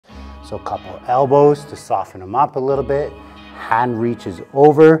So a couple elbows to soften him up a little bit. Hand reaches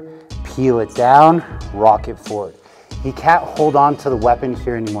over, peel it down, rock it forward. He can't hold on to the weapon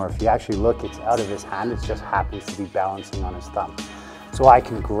here anymore. If you actually look, it's out of his hand. It just happens to be balancing on his thumb. So I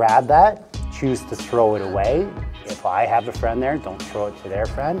can grab that, choose to throw it away. If I have a friend there, don't throw it to their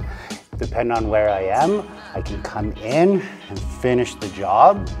friend. Depending on where I am, I can come in and finish the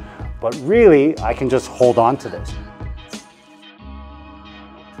job. But really, I can just hold on to this.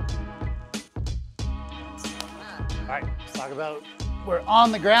 All right, let's talk about, we're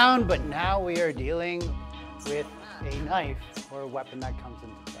on the ground, but now we are dealing with a knife or a weapon that comes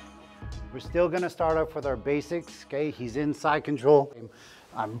into play. We're still gonna start off with our basics, okay? He's in side control.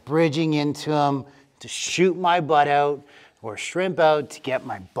 I'm bridging into him to shoot my butt out or shrimp out to get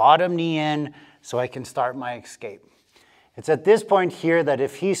my bottom knee in so I can start my escape. It's at this point here that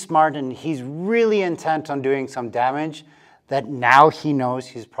if he's smart and he's really intent on doing some damage, that now he knows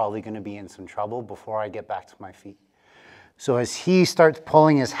he's probably gonna be in some trouble before I get back to my feet. So as he starts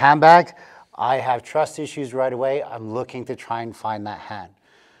pulling his hand back, I have trust issues right away. I'm looking to try and find that hand.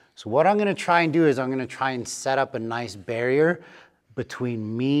 So what I'm gonna try and do is I'm gonna try and set up a nice barrier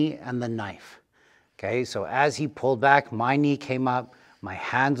between me and the knife. Okay, so as he pulled back, my knee came up, my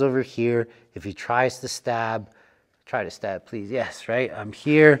hand's over here. If he tries to stab, try to stab, please. Yes, right? I'm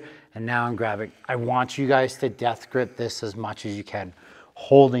here, and now I'm grabbing. I want you guys to death grip this as much as you can,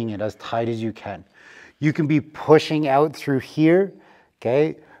 holding it as tight as you can. You can be pushing out through here,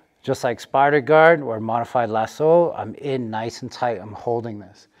 okay? Just like spider guard or modified lasso, I'm in nice and tight, I'm holding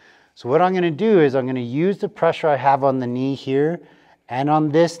this. So what I'm gonna do is I'm gonna use the pressure I have on the knee here and on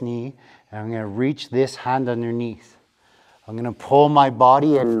this knee, and I'm gonna reach this hand underneath. I'm gonna pull my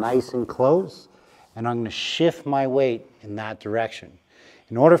body in nice and close, and I'm gonna shift my weight in that direction.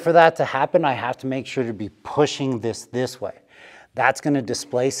 In order for that to happen, I have to make sure to be pushing this way. That's gonna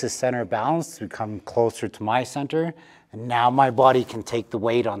displace the center of balance to come closer to my center, and now my body can take the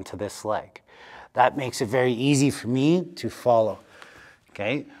weight onto this leg. That makes it very easy for me to follow.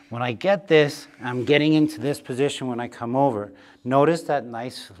 Okay, when I get this, I'm getting into this position when I come over. Notice that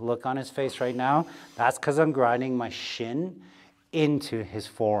nice look on his face right now? That's because I'm grinding my shin into his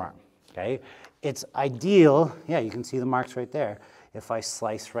forearm, okay? It's ideal, yeah, you can see the marks right there, if I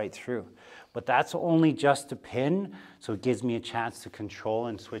slice right through. But that's only just a pin, so it gives me a chance to control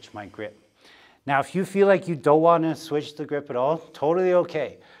and switch my grip. Now, if you feel like you don't want to switch the grip at all, totally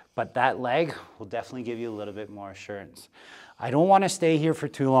okay. But that leg will definitely give you a little bit more assurance. I don't want to stay here for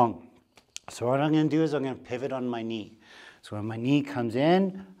too long. So what I'm going to do is I'm going to pivot on my knee. So when my knee comes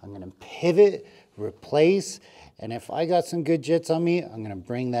in, I'm going to pivot, replace, and if I got some good jits on me, I'm going to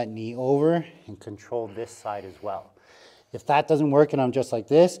bring that knee over and control this side as well. If that doesn't work and I'm just like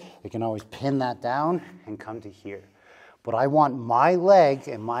this, I can always pin that down and come to here. But I want my leg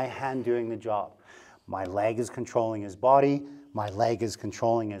and my hand doing the job. My leg is controlling his body, my leg is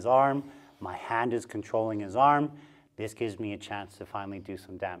controlling his arm, my hand is controlling his arm. This gives me a chance to finally do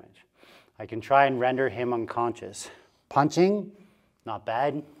some damage. I can try and render him unconscious. Punching, not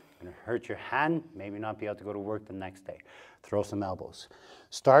bad. Gonna hurt your hand, maybe not be able to go to work the next day. Throw some elbows.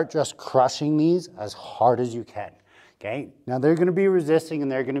 Start just crushing these as hard as you can, okay? Now they're gonna be resisting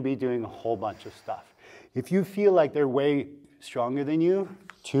and they're gonna be doing a whole bunch of stuff. If you feel like they're way stronger than you,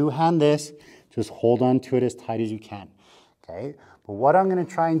 two-hand this, just hold on to it as tight as you can, okay? But what I'm gonna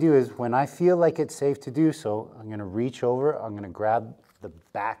try and do is when I feel like it's safe to do so, I'm gonna reach over, I'm gonna grab the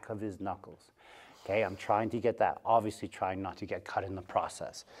back of his knuckles. Okay, I'm trying to get that, obviously trying not to get cut in the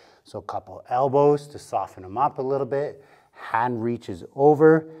process. So a couple elbows to soften him up a little bit, hand reaches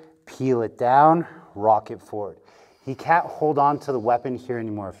over, peel it down, rock it forward. He can't hold on to the weapon here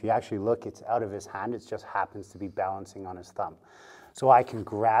anymore. If you actually look, it's out of his hand, it just happens to be balancing on his thumb. So I can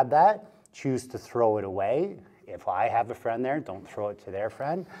grab that, choose to throw it away. If I have a friend there, don't throw it to their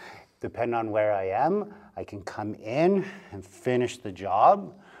friend. Depending on where I am, I can come in and finish the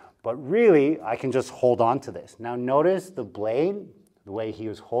job. But really, I can just hold on to this. Now notice the blade, the way he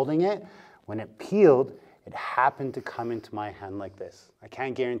was holding it, when it peeled, it happened to come into my hand like this. I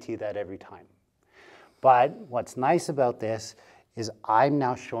can't guarantee that every time. But what's nice about this is I'm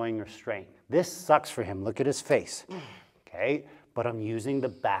now showing restraint. This sucks for him, look at his face, okay? But I'm using the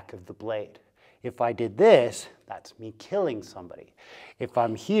back of the blade. If I did this, that's me killing somebody. If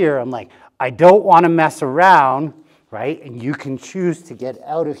I'm here, I'm like, I don't want to mess around, right? And you can choose to get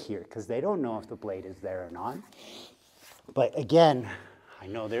out of here because they don't know if the blade is there or not. But again, I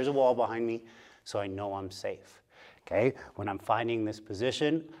know there's a wall behind me, so I know I'm safe, okay? When I'm finding this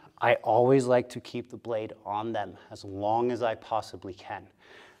position, I always like to keep the blade on them as long as I possibly can.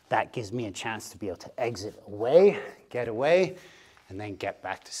 That gives me a chance to be able to exit away, get away, and then get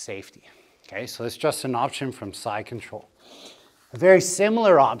back to safety. Okay, so it's just an option from side control. A very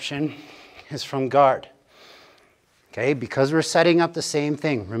similar option is from guard. Okay, because we're setting up the same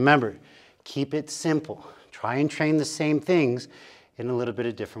thing. Remember, keep it simple. Try and train the same things in a little bit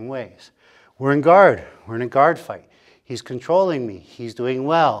of different ways. We're in guard. We're in a guard fight. He's controlling me. He's doing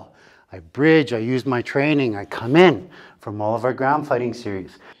well. I bridge. I use my training. I come in from all of our ground fighting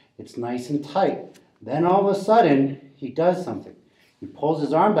series. It's nice and tight. Then all of a sudden, he does something. He pulls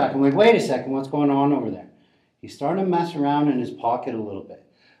his arm back. I'm like, wait a second, what's going on over there? He's starting to mess around in his pocket a little bit.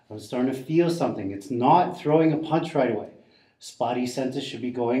 I'm starting to feel something. It's not throwing a punch right away. Spotty senses should be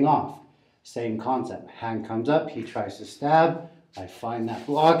going off. Same concept. Hand comes up, he tries to stab. I find that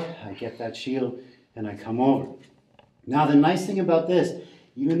block, I get that shield, and I come over. Now the nice thing about this,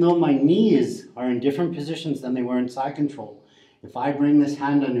 even though my knees are in different positions than they were in side control, if I bring this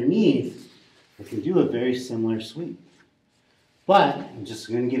hand underneath, I can do a very similar sweep. But I'm just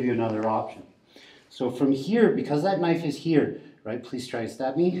going to give you another option. So from here, because that knife is here, right? Please try to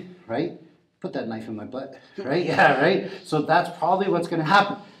stab me, right? Put that knife in my butt, right? Yeah, right? So that's probably what's going to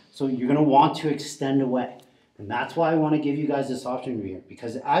happen. So you're going to want to extend away. And that's why I want to give you guys this option over here.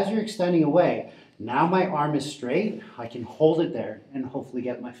 Because as you're extending away, now my arm is straight. I can hold it there and hopefully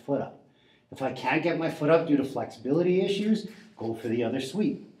get my foot up. If I can't get my foot up due to flexibility issues, go for the other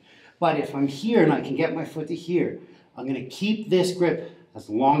sweep. But if I'm here and I can get my foot to here, I'm going to keep this grip as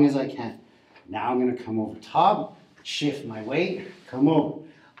long as I can. Now I'm going to come over top, shift my weight, come over.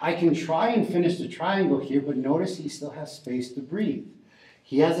 I can try and finish the triangle here, but notice he still has space to breathe.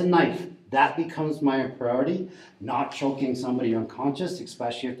 He has a knife. That becomes my priority, not choking somebody unconscious,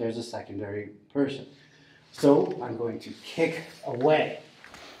 especially if there's a secondary person. So I'm going to kick away.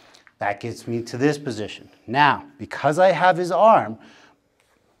 That gets me to this position. Now, because I have his arm,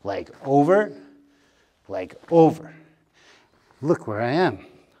 leg over, look where I am.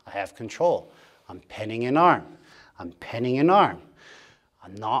 I have control. I'm pinning an arm. I'm pinning an arm.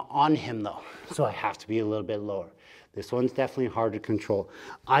 I'm not on him though, so I have to be a little bit lower. This one's definitely hard to control.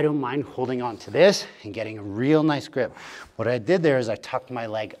 I don't mind holding on to this and getting a real nice grip. What I did there is I tucked my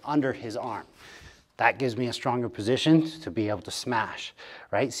leg under his arm. That gives me a stronger position to be able to smash,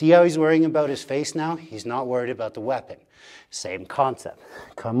 right? See how he's worrying about his face now? He's not worried about the weapon. Same concept.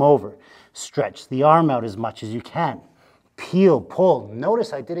 Come over, stretch the arm out as much as you can. Peel, pull.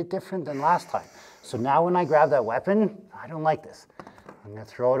 Notice I did it different than last time. So now when I grab that weapon, I don't like this. I'm gonna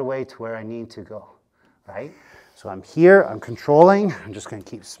throw it away to where I need to go, right? So I'm here, I'm controlling, I'm just gonna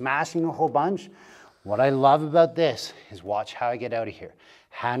keep smashing a whole bunch. What I love about this is watch how I get out of here.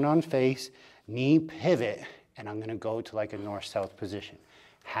 Hand on face, knee pivot, and I'm gonna go to like a north-south position.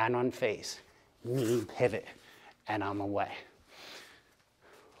 Hand on face, knee pivot, and I'm away.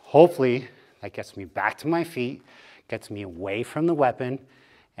 Hopefully that gets me back to my feet, gets me away from the weapon,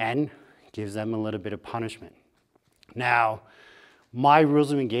 and gives them a little bit of punishment. Now, my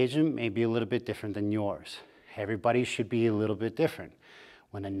rules of engagement may be a little bit different than yours. Everybody should be a little bit different.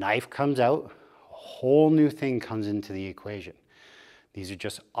 When a knife comes out, a whole new thing comes into the equation. These are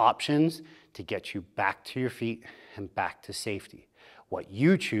just options to get you back to your feet and back to safety. What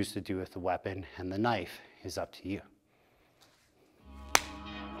you choose to do with the weapon and the knife is up to you.